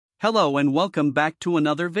Hello and welcome back to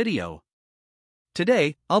another video.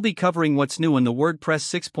 Today, I'll be covering what's new in the WordPress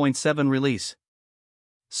 6.7 release.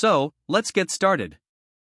 So, let's get started.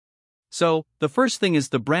 So, the first thing is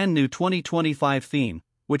the brand new 2025 theme,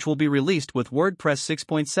 which will be released with WordPress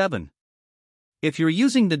 6.7. If you're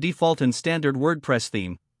using the default and standard WordPress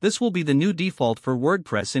theme, this will be the new default for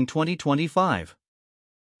WordPress in 2025.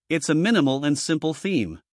 It's a minimal and simple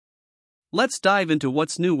theme. Let's dive into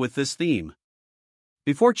what's new with this theme.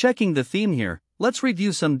 Before checking the theme here, let's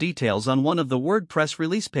review some details on one of the WordPress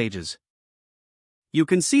release pages. You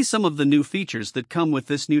can see some of the new features that come with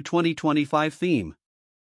this new 2025 theme.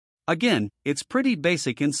 Again, it's pretty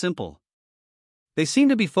basic and simple. They seem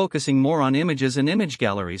to be focusing more on images and image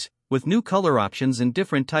galleries, with new color options and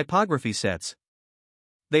different typography sets.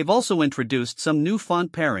 They've also introduced some new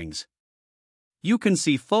font pairings. You can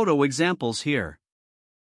see photo examples here.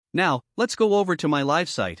 Now, let's go over to my live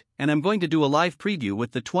site, and I'm going to do a live preview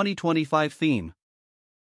with the 2025 theme.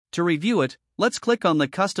 To review it, let's click on the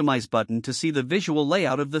Customize button to see the visual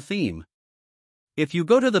layout of the theme. If you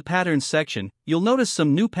go to the Patterns section, you'll notice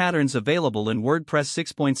some new patterns available in WordPress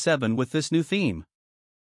 6.7 with this new theme.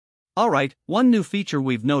 Alright, one new feature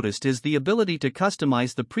we've noticed is the ability to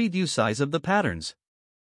customize the preview size of the patterns.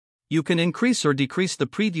 You can increase or decrease the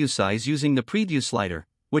preview size using the preview slider,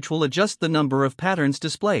 which will adjust the number of patterns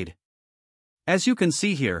displayed. As you can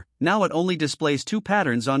see here, now it only displays 2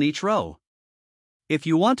 patterns on each row. If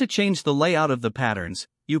you want to change the layout of the patterns,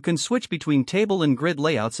 you can switch between table and grid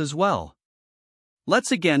layouts as well. Let's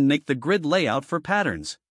again make the grid layout for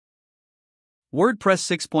patterns. WordPress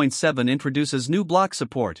 6.7 introduces new block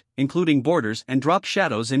support, including borders and drop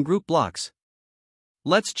shadows in group blocks.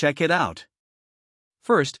 Let's check it out.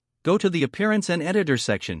 First, go to the Appearance and Editor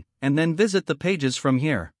section, and then visit the pages from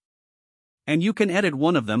here. And you can edit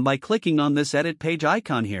one of them by clicking on this Edit Page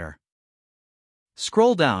icon here.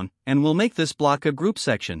 Scroll down, and we'll make this block a group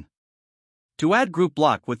section. To add group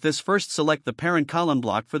block with this, first select the parent column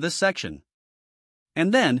block for this section.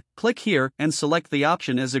 And then, click here and select the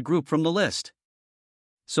option as a group from the list.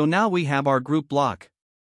 So now we have our group block.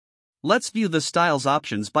 Let's view the styles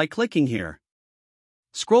options by clicking here.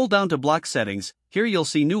 Scroll down to block settings. Here you'll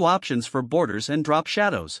see new options for borders and drop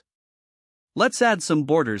shadows. Let's add some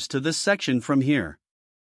borders to this section from here.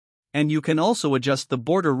 And you can also adjust the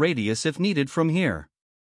border radius if needed from here.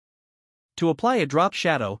 To apply a drop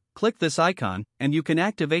shadow, click this icon, and you can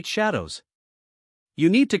activate shadows. You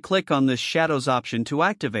need to click on this shadows option to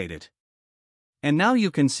activate it. And now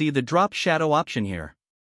you can see the drop shadow option here.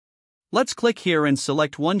 Let's click here and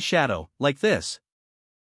select one shadow, like this.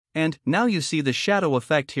 And now you see the shadow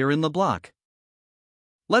effect here in the block.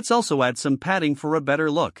 Let's also add some padding for a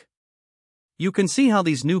better look. You can see how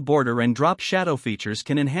these new border and drop shadow features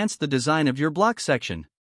can enhance the design of your block section.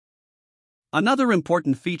 Another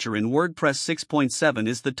important feature in WordPress 6.7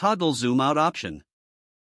 is the toggle zoom out option.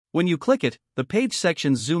 When you click it, the page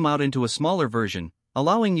sections zoom out into a smaller version,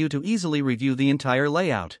 allowing you to easily review the entire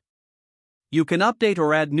layout. You can update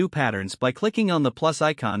or add new patterns by clicking on the plus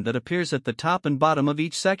icon that appears at the top and bottom of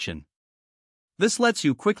each section. This lets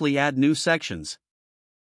you quickly add new sections.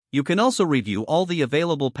 You can also review all the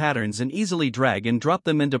available patterns and easily drag and drop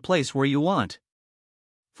them into place where you want.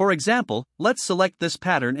 For example, let's select this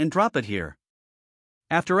pattern and drop it here.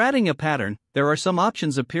 After adding a pattern, there are some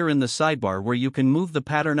options appear in the sidebar where you can move the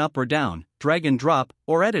pattern up or down, drag and drop,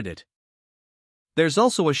 or edit it. There's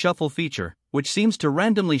also a shuffle feature, which seems to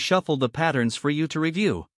randomly shuffle the patterns for you to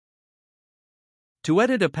review. To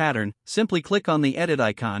edit a pattern, simply click on the edit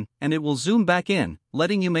icon, and it will zoom back in,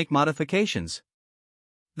 letting you make modifications.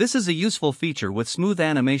 This is a useful feature with smooth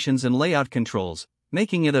animations and layout controls,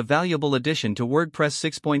 making it a valuable addition to WordPress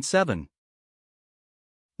 6.7.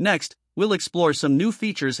 Next, we'll explore some new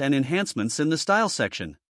features and enhancements in the Style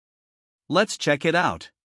section. Let's check it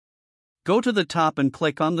out. Go to the top and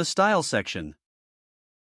click on the Style section.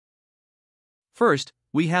 First,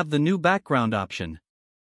 we have the new background option.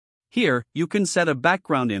 Here, you can set a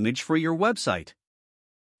background image for your website.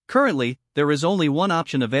 Currently, there is only one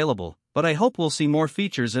option available, but I hope we'll see more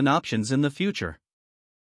features and options in the future.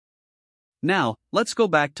 Now, let's go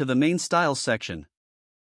back to the main Styles section.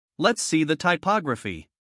 Let's see the typography.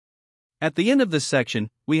 At the end of this section,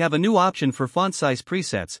 we have a new option for font size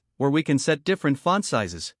presets, where we can set different font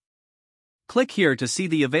sizes. Click here to see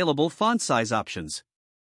the available font size options.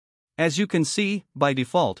 As you can see, by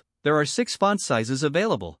default, there are 6 font sizes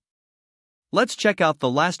available. Let's check out the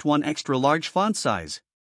last one, extra large font size.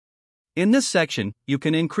 In this section, you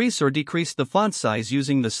can increase or decrease the font size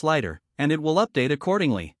using the slider, and it will update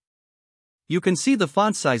accordingly. You can see the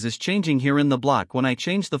font sizes changing here in the block when I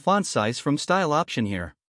change the font size from Style option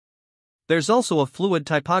here. There's also a fluid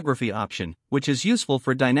typography option, which is useful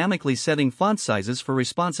for dynamically setting font sizes for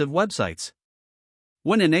responsive websites.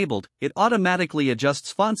 When enabled, it automatically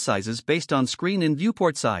adjusts font sizes based on screen and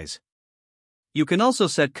viewport size. You can also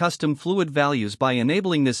set custom fluid values by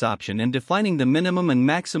enabling this option and defining the minimum and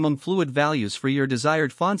maximum fluid values for your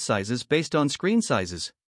desired font sizes based on screen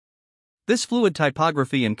sizes. This fluid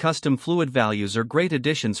typography and custom fluid values are great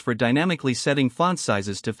additions for dynamically setting font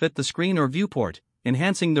sizes to fit the screen or viewport,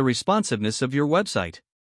 enhancing the responsiveness of your website.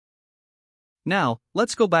 Now,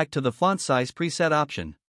 let's go back to the font size preset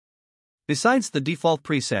option. Besides the default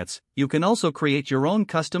presets, you can also create your own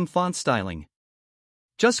custom font styling.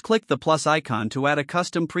 Just click the plus icon to add a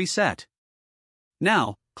custom preset.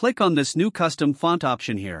 Now, click on this new custom font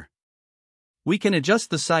option here. We can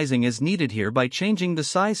adjust the sizing as needed here by changing the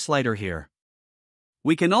size slider here.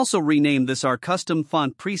 We can also rename this our custom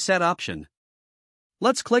font preset option.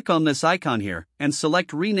 Let's click on this icon here and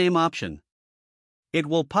select rename option. It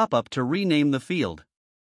will pop up to rename the field.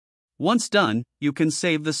 Once done, you can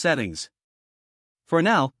save the settings. For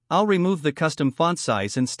now, I'll remove the custom font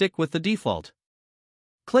size and stick with the default.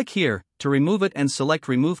 Click here to remove it and select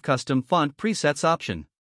Remove Custom Font Presets option.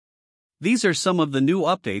 These are some of the new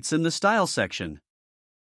updates in the Style section.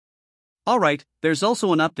 Alright, there's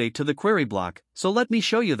also an update to the query block, so let me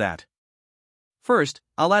show you that. First,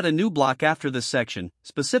 I'll add a new block after this section,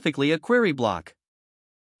 specifically a query block.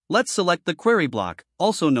 Let's select the query block,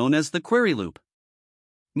 also known as the query loop.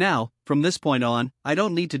 Now, from this point on, I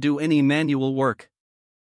don't need to do any manual work.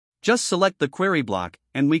 Just select the query block,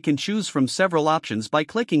 and we can choose from several options by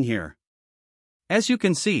clicking here. As you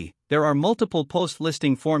can see, there are multiple post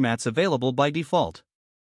listing formats available by default.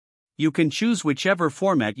 You can choose whichever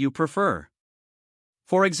format you prefer.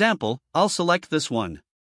 For example, I'll select this one.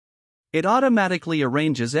 It automatically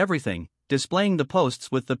arranges everything, displaying the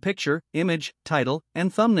posts with the picture, image, title,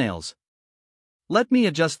 and thumbnails. Let me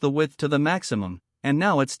adjust the width to the maximum, and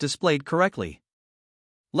now it's displayed correctly.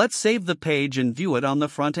 Let's save the page and view it on the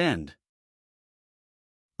front end.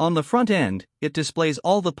 On the front end, it displays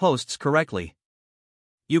all the posts correctly.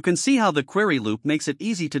 You can see how the query loop makes it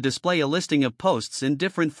easy to display a listing of posts in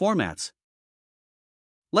different formats.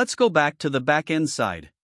 Let's go back to the back-end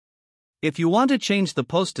side. If you want to change the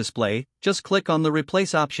post display, just click on the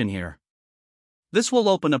Replace option here. This will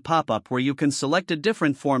open a pop-up where you can select a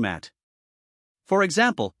different format. For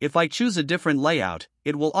example, if I choose a different layout,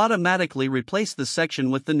 it will automatically replace the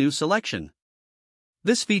section with the new selection.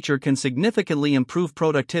 This feature can significantly improve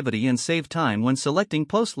productivity and save time when selecting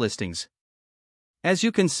post listings. As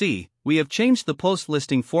you can see, we have changed the post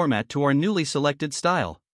listing format to our newly selected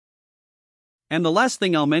style. And the last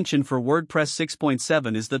thing I'll mention for WordPress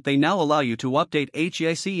 6.7 is that they now allow you to update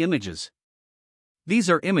HEIC images. These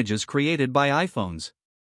are images created by iPhones.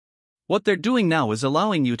 What they're doing now is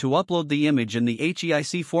allowing you to upload the image in the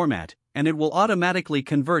HEIC format, and it will automatically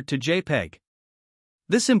convert to JPEG.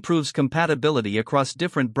 This improves compatibility across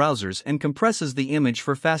different browsers and compresses the image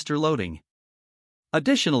for faster loading.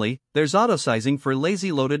 Additionally, there's auto-sizing for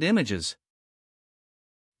lazy loaded images.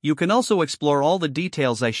 You can also explore all the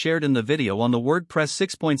details I shared in the video on the WordPress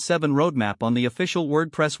 6.7 roadmap on the official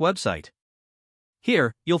WordPress website.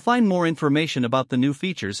 Here, you'll find more information about the new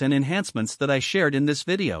features and enhancements that I shared in this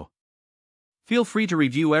video. Feel free to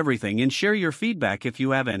review everything and share your feedback if you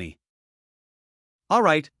have any.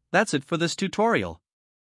 Alright, that's it for this tutorial.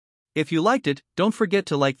 If you liked it, don't forget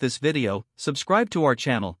to like this video, subscribe to our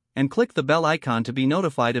channel, and click the bell icon to be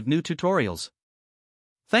notified of new tutorials.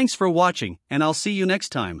 Thanks for watching, and I'll see you next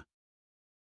time.